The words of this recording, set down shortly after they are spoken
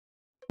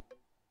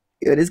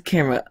Yo, this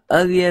camera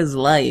ugly as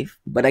life,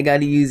 but I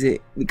gotta use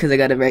it because I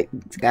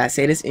gotta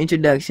say this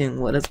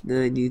introduction. What else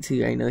good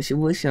YouTube? I know it's your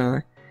boy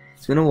Sean.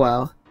 It's been a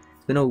while.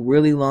 It's been a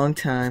really long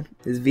time.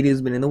 This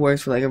video's been in the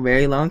works for like a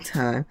very long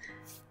time.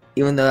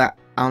 Even though I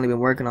only been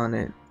working on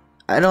it.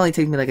 It only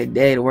takes me like a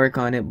day to work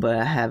on it, but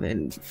I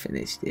haven't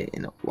finished it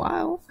in a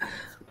while.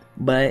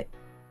 But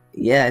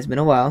yeah, it's been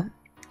a while.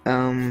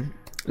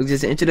 It was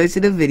just an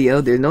introduction to the video.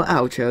 There's no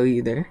outro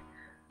either.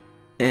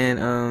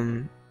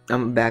 And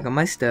I'm back on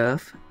my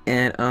stuff.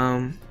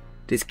 And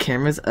this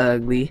camera's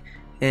ugly.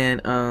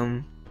 And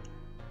I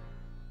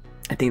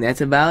think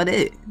that's about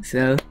it.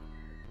 So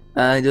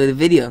enjoy the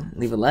video.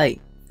 Leave a like,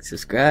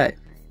 subscribe,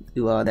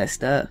 do all that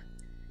stuff.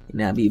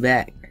 And I'll be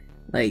back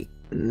like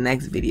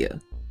next video.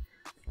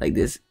 Like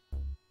this.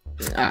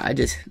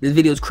 This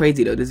video is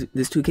crazy though. This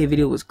 2K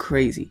video was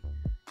crazy.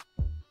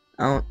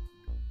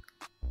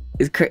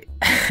 It's crazy.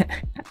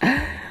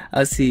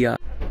 I'll see y'all.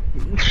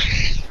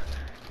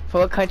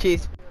 4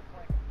 countries.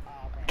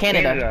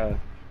 Canada.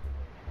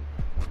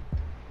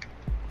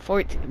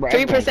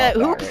 3%.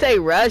 Who say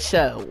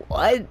Russia?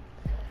 What?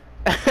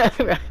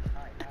 I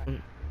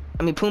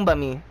mean Pumbaa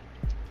me.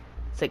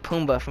 It's like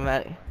Pumbaa from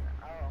that.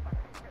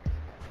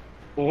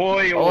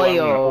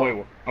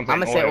 Oil. I'm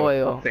gonna say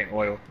oil. I'm saying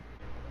oil.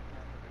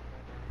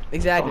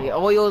 Exactly.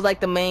 Oh. Oil is like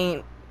the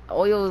main.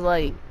 Oil is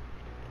like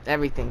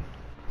everything.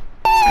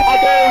 I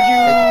told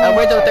you!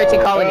 Original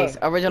 13 colonies.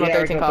 Original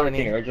 13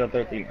 colonies. Original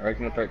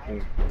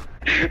 13.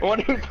 What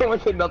if someone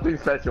said nothing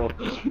special?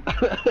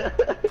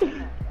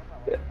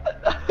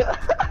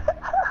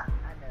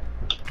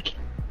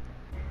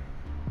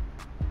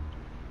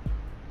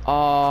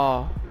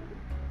 Oh.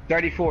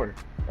 34,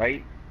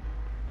 right?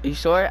 You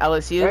sure?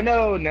 LSU?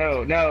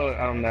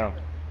 No.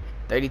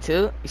 32?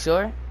 You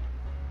sure?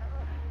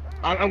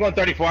 I'm going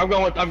 34. I'm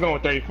going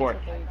with 34.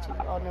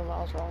 Oh no,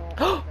 I was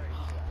wrong.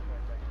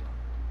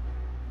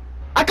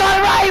 I got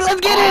it right. Let's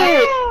get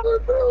it.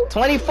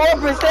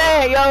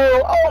 24%,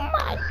 yo. Oh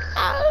my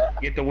god.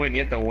 You have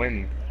to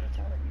win.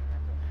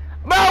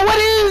 Bro, what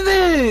is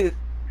this?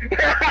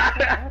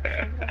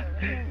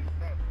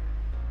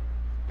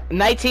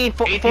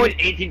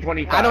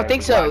 1825. I don't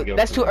think so.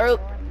 That's too early.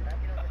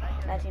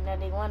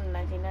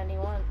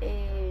 1991.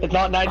 It's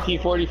not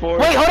 1944.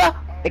 Wait, hold up.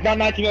 It's not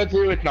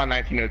 1902. It's not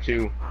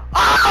 1902.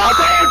 Oh! I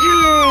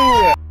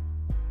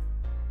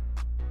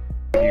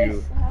told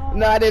you.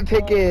 No, I didn't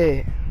pick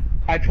it.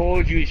 I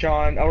told you,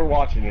 Sean. Oh, we're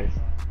watching this.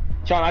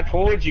 Sean, I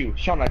told you.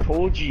 Sean. I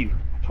told you,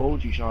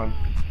 Sean.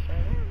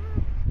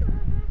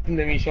 Listen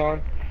to me,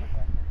 Seon.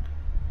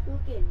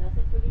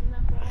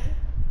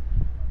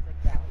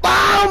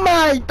 Oh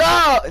my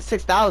god!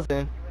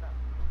 6,000.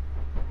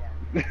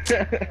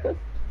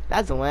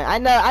 That's a win. I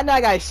know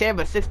I got a share,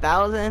 but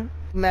 6,000?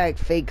 Mac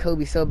fake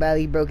Kobe so bad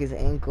he broke his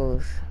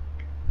ankles.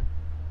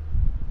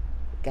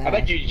 God. I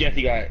bet you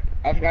Jesse got.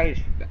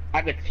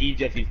 I could see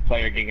Jesse's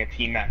player getting a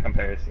team map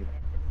comparison.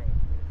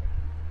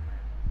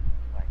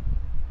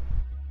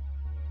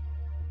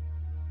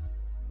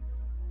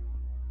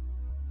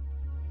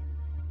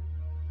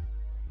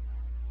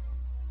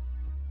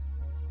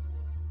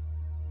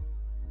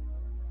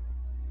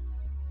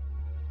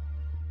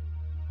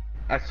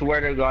 I swear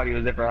to God, he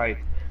was different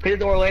heights. Because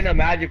the Orlando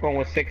Magic one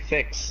was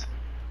 6'6".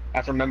 I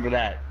have to remember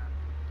that.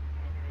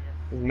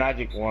 The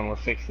Magic one was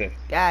 6'6".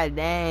 God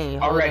dang,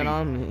 holding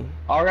on me.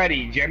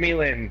 Already, Jeremy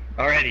Lin.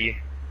 Already.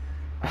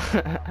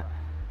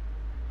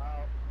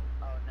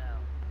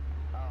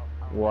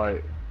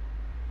 What?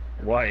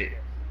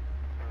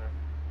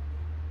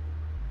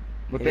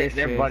 But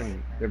they're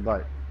butting. They're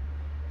butt.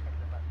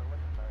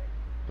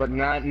 But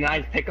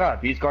nice pick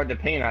up. He's guard the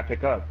paint. I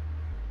pick up.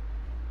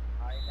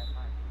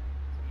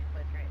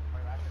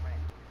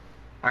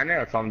 I know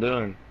that's what I'm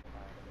doing.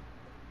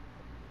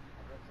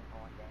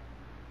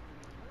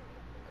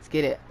 Let's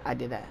get it. I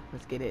did that.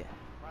 Let's get it.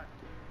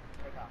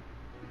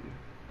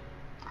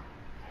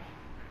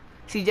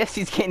 See,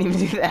 Jesse can't even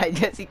do that.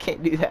 Jesse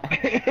can't do that.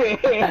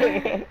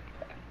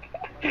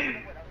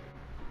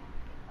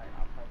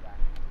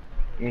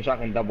 I'm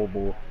talking double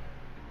bull.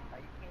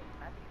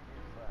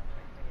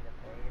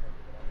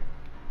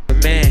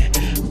 Man,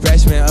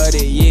 freshman of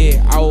the year,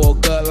 I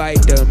woke up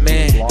like the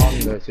man. Long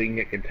though, so you can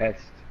get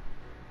contested.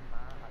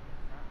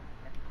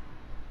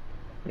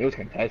 It was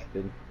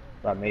contested,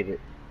 but I made it.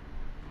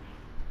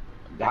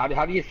 How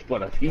do you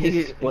split us? He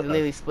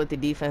literally split the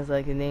defense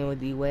like his name would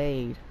be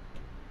Wade.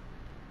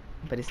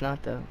 But it's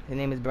not though. His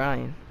name is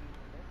Brian.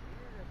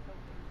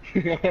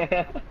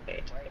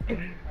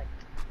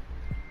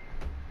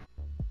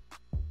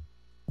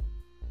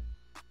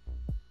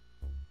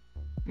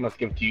 Must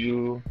give to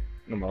you.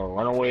 I'm a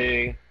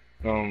runaway.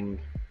 I'm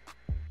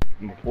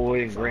a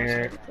boy in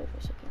Grant.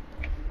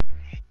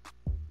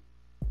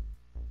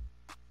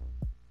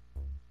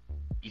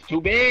 He's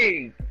too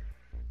big.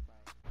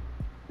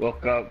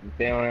 Woke up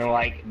feeling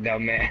like the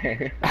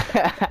man.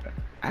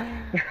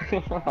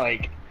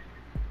 like.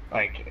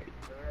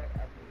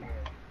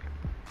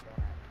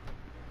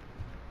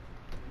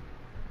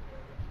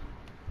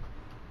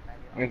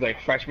 It's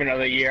like freshman of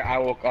the year. I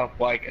woke up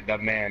like the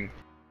man.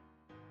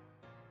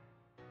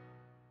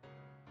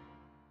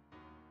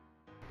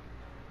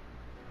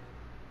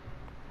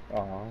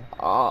 Aw.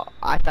 Oh,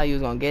 I thought you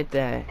was gonna get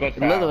that. Good It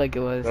foul. looked like it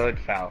was. Good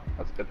foul.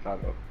 That's a good foul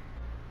though.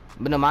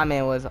 But no, my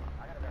man was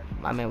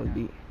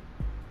beat.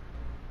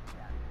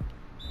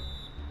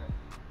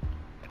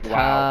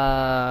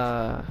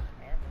 Wow.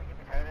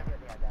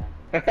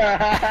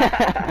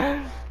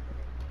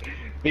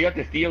 They got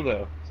the steal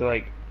though, so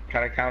like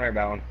kind of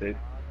counterbalance it.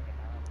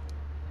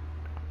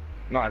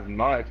 Not as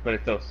much, but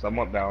it still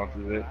somewhat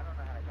balances it.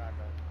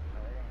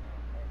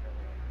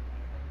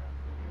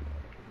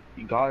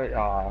 You got it.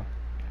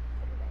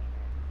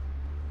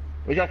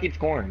 We gotta keep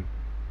scoring.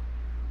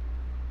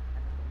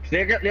 So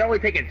they're only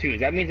taking twos.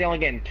 That means they're only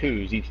getting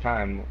twos each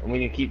time. And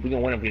we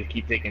can win if we just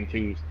keep taking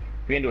twos.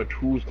 We can do a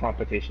twos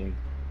competition.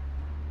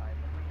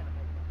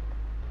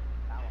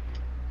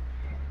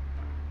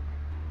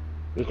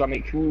 We just gotta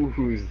make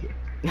twos.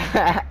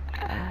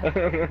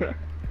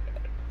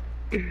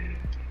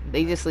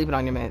 They just sleeping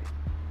on your man.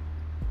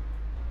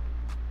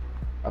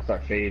 I'll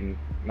start fading.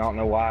 I don't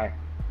know why.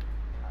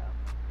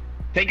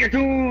 Take your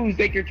twos!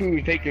 Take your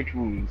twos! Take your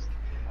twos!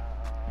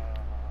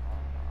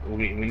 We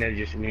need to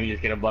just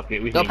get a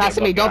bucket. Don't pass it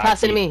to me. Don't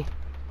pass it to me.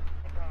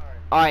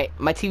 Alright,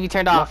 my TV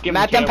turned off.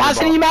 Matthew, I'm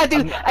passing to you,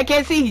 Matthew. I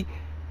can't see.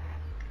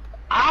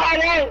 Ah,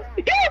 no!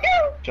 Go!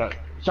 Shut.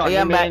 Oh,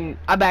 yeah, I'm back.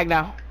 I'm back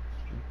now.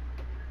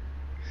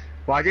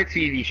 Why did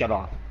TV shut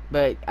off?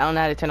 But I don't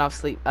know how to turn off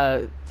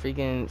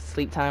freaking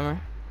sleep timer.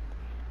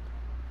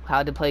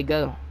 How'd the play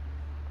go?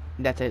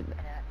 That's it.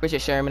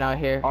 Richard Sherman out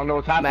here. I don't know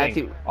what's happening.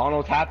 Matthew. I don't know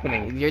what's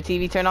happening. Your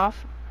TV turn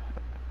off?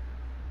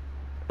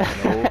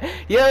 No.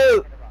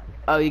 Yo!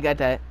 Oh, you got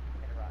that.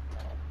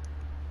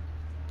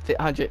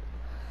 100.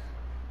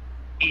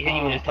 He hit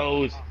you with his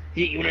toes.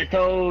 He hit you with his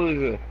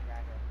toes.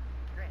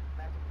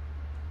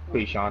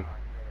 Please, Sean.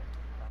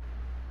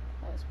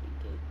 That's pretty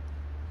good.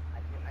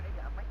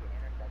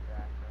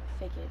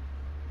 Fake it.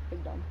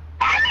 Big dumb.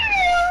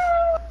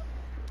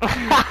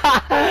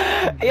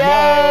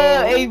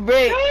 Yo! Hey,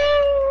 Brick!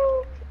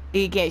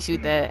 He can't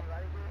shoot that.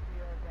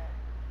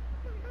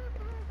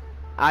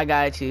 I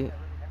got you.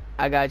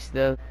 I got you,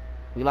 though.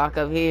 We lock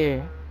up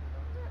here.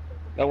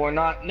 No, we're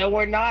not. No,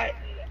 we're not.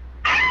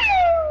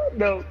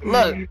 No.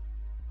 Look.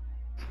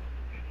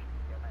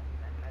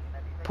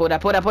 Pull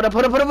that.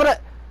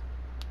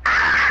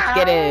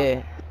 Get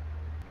it.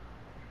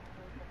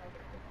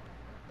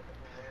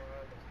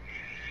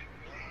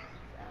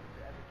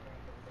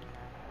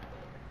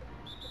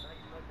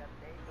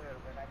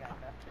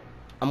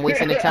 I'm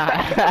wasting the time.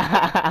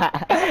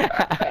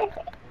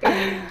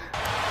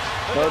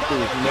 No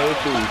threes.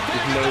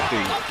 There's no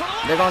threes.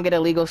 They're gonna get a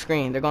legal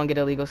screen.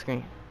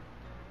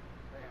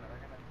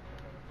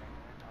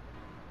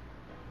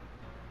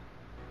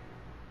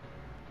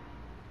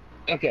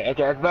 Okay,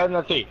 that's better than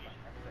a three.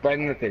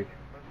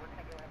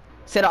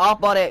 Set an off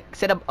ball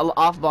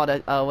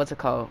to what's it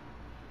called?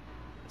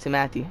 To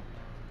Matthew.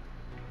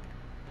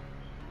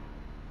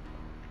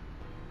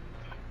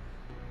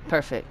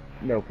 Perfect.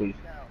 No, please.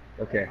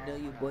 Okay. You know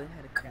your boy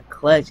had a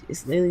clutch.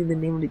 It's literally the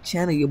name of the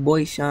channel, your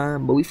boy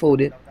Sean, but we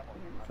folded.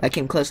 I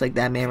came clutch like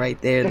that man right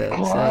there though.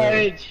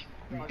 Clutch.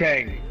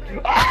 Dang.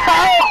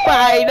 Oh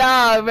my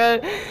god,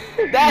 man.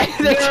 That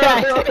is a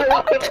trash.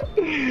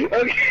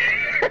 Okay.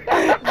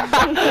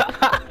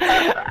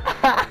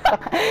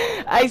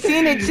 I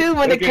seen it too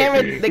when the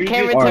camera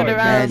turned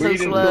around so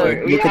slow.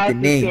 Look at the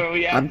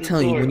name. I'm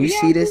telling you, when you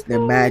see this, they're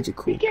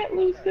magical.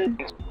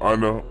 I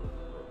know.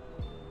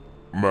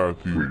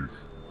 Matthew.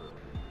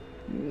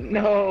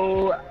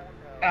 No.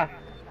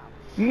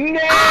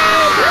 No.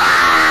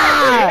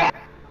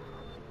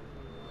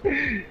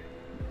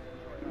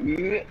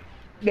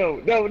 No.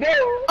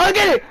 Oh,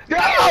 get it! No.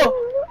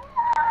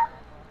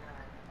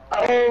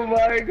 Oh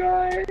my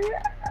god.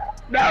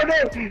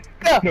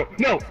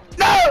 No.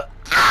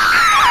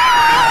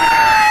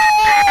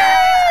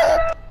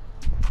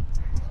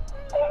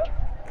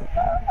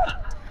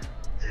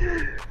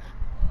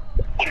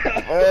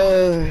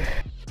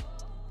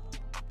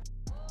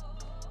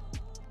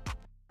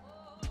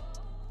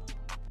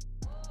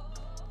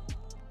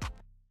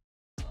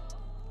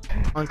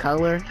 On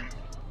color?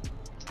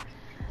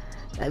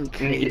 That'd be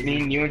crazy.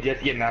 You and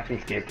Jesse get matching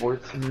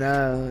skateboards?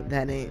 No,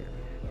 that ain't.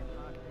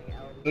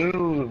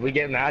 Ooh, we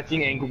get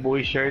matching ankle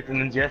boy shirts,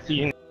 and then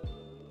Jesse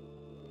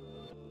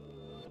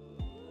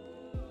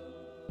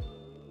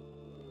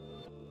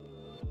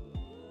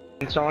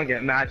and Sean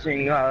get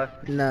matching No.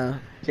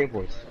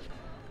 skateboards.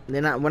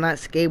 We're not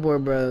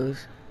skateboard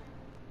bros.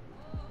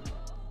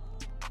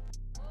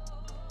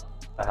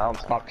 I'm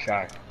stuck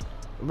shy.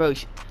 Bro,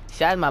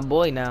 Shad's my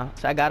boy now,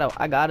 so I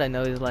gotta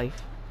know his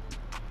life.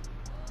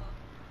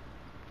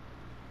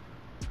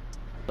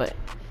 But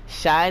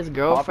Shy's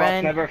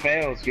girlfriend never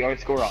fails. She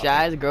always scores.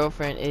 Shy's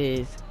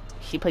girlfriend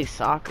she plays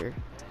soccer.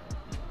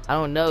 I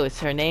don't know. It's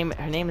her name.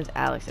 Her name is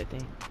Alex, I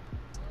think.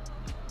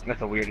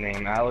 That's a weird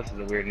name. Alice is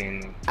a weird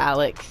name.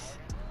 Alex,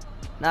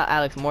 not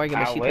Alex Morgan,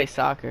 but she plays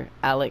soccer.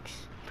 Alex,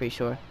 pretty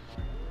sure.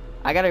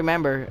 I gotta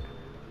remember.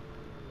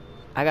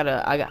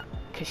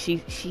 Cause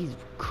she's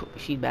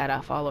bad.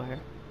 I follow her.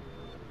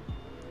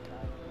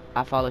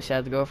 I follow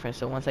Shad's girlfriend,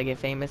 so once I get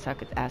famous, I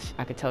could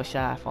tell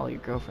Shy I follow your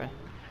girlfriend.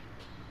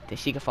 then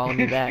she can follow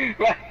me back.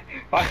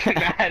 Why should it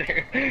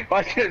matter?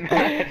 Why should it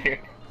matter?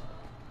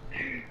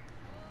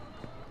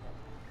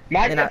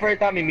 Imagine the first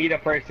time you meet a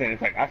person,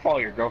 it's like, I follow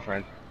your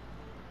girlfriend.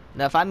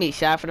 Now, if I meet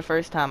Shy for the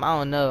first time, I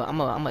don't know. I'm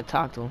gonna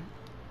talk to him.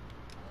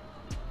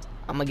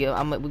 We're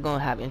gonna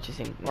have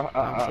interesting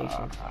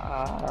conversations.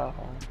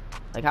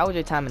 Like, how was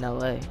your time in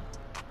LA?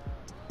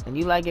 And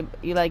you like it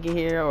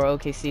here or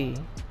OKC?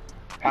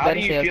 How do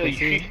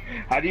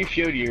you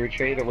feel you were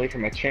traded away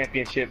from a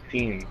championship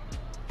team?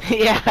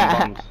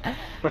 Yeah.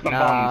 For some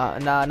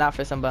bums. Nah, not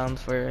for some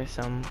bums. For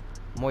some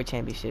more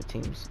championship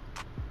teams.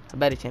 A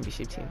better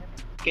championship team.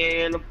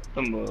 Get up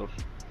the move.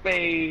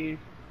 Space.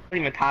 I'm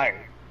even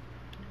tired.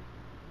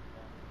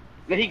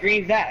 But he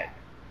greens that.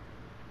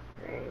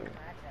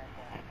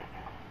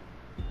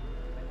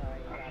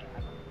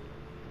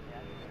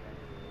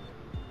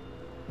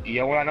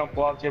 Yo, when I don't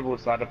pull off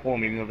dribbles, so I have to pull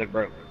them even though they're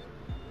broke.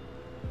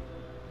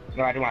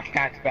 No, I do my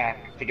stats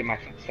back to get my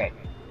set.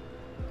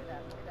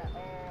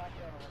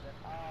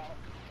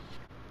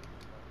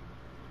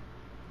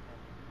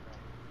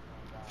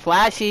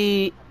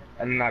 Flashy.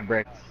 And then I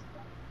bricks.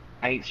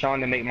 I need Sean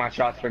to make my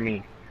shots for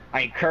me.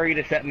 I need Curry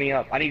to set me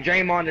up. I need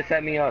Draymond to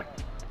set me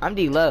up. I'm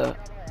D-Love.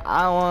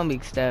 I don't want to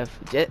be Steph.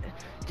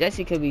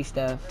 Jesse could be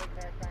Steph.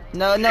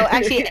 No,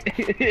 actually.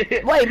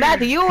 Wait,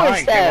 Matthew, you were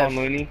Steph.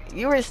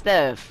 You were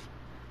Steph.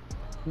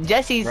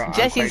 Jesse's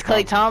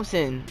Klay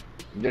Thompson.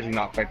 Jesse's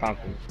not Klay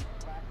Thompson.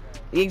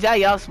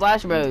 Exactly, y'all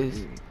Splash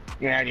Bros.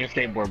 Yeah, you're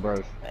skateboard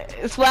bros.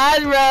 Splash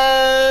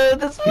Bros!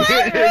 The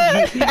Splash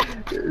Bros!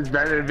 It's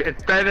better.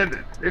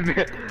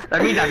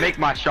 That means I make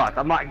my shots.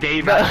 I'm not gay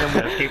about them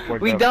with a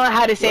skateboard. We don't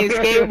have the same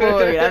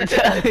skateboard, I'm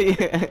telling you.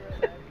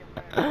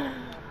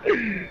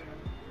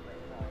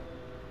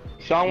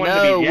 Sean wanted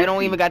No, to be we Jesse.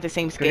 don't even got the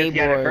same skateboard. Jesse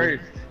got it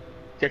first.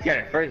 Jesse got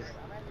it first.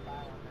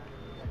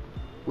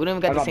 We don't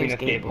even got the same skateboard.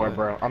 I'm not being a skateboard,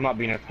 bro. I'm not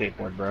being a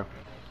skateboard, bro.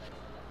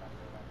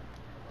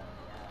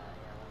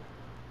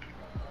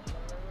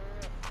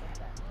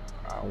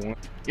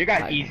 Your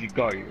guy's easy to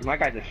guard. My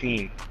guy's a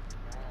fiend.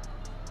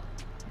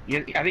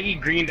 I think he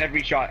greened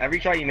every shot. Every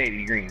shot he made,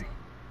 he greened.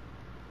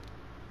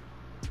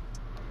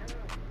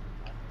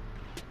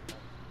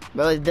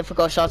 Bro, it's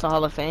difficult shots on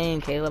Hall of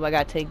Fame, Caleb. I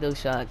gotta take those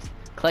shots.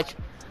 Clutch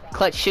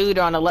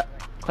shooter on the left.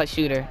 Clutch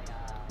shooter.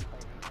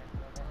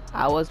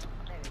 Oh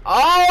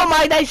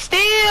my, that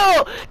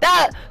steal!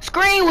 That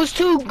screen was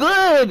too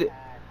good.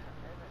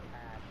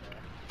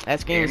 That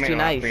screen was too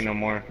nice. No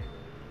more.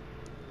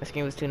 That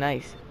screen was too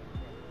nice.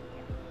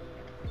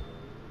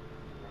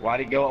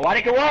 Why'd it go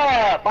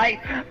up?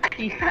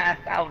 He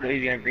passed out.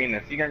 He's gonna green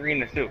this. He's gonna green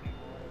this too.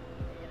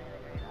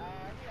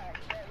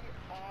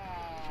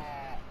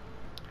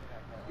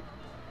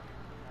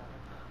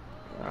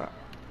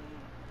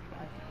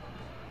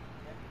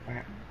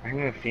 I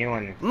have a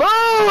feeling. Move!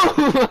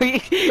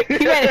 You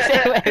gotta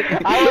stay away.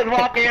 I was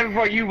walking in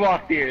before you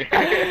walked here.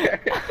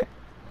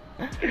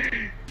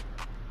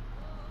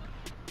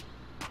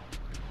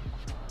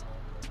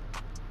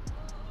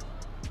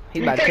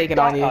 He's about to take it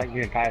on you. Oh,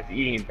 you didn't pass it.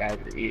 You didn't pass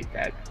it. You didn't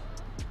pass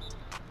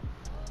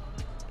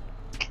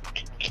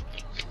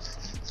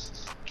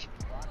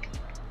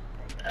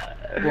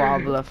it.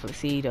 Guava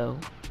Flaccido.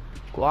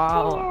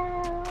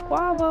 Guava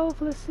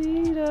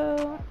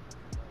Flaccido.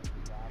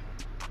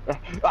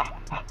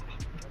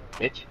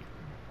 Bitch.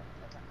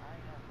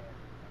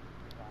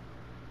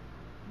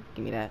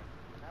 Give me that.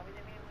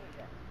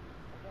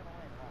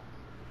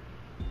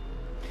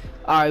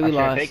 Alright, we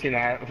lost. I taking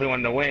that if we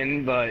wanted to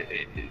win, but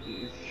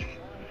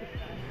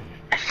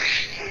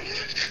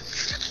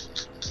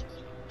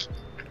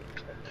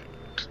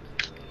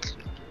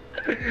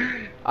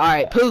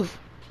Alright, Poof.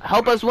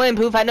 Help us win,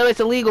 Poof. I know it's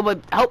illegal, but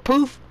help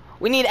Poof.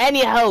 We need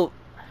any help.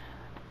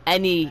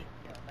 Any.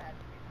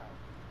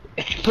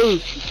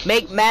 Poof.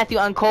 Make Matthew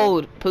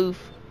uncold,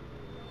 Poof.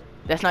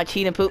 That's not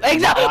cheating, Poof.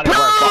 Exactly.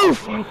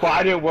 Poof!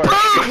 Why did it work?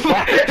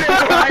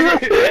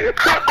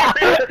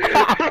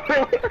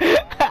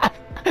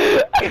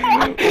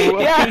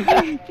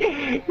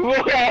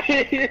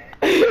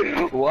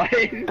 What?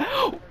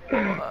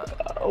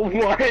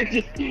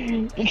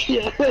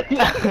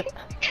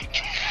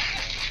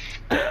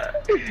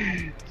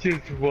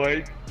 Just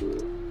what?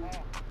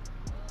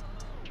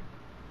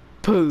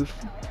 Poof.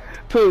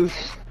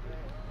 Poof.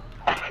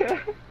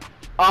 Oh,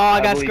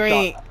 I got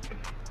screen.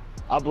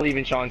 I believe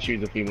in Sean's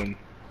shoes if we win.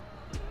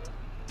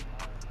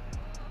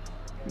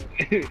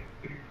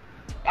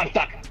 I'm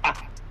stuck.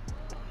 Ah.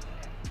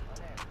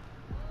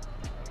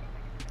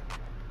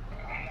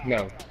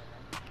 No.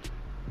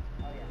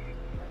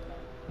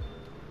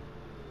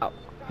 Oh.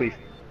 Please.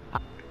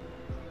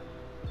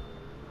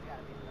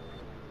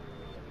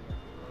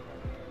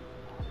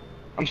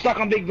 I'm stuck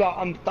on big dog.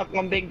 I'm stuck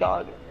on big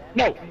dog.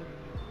 No.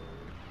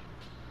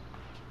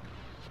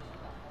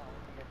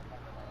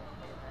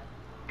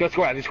 Go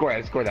score that. Just score that.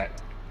 Just score that.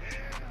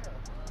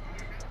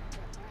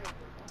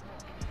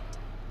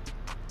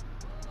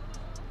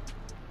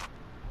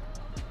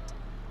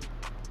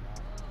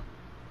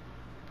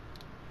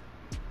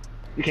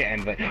 You can't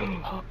end, but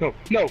no, no,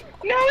 no! Oh,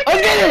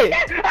 get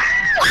it!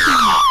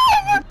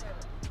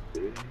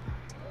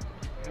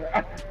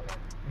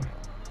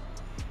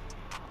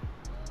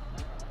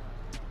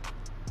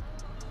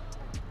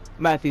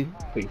 Matthew.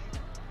 Please.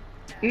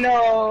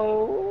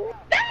 No.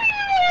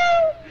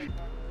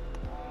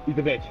 He's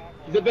a bitch.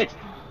 He's a bitch.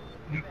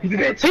 He's a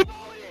bitch.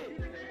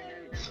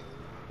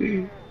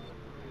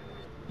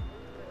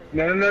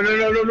 No, no, no,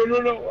 no, no, no, no,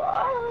 no.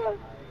 Ah.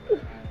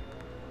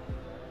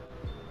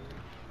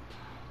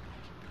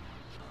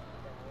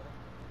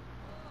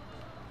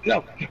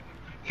 No.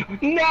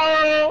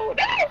 No.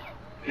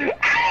 No.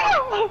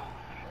 Ah.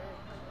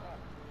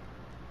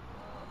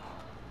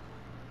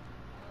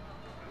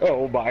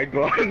 Oh my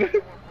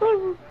god.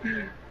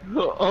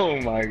 Oh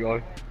my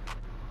god.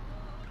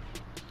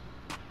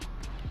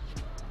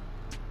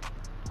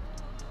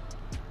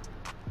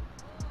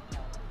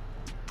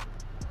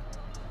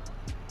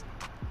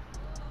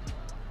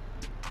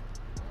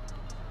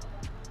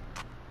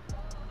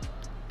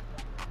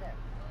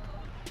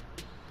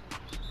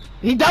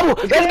 He double!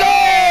 Let's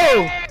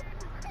go!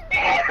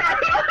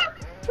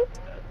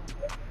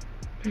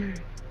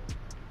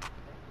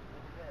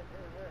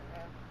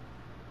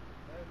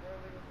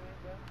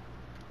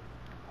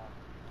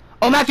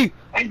 Oh, Matthew!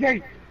 I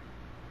say.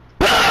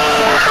 Poof!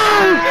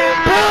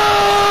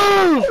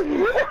 Poof!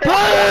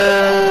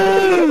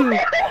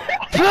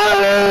 Poof!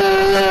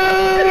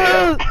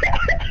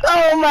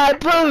 Oh my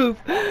poof!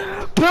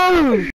 Poof!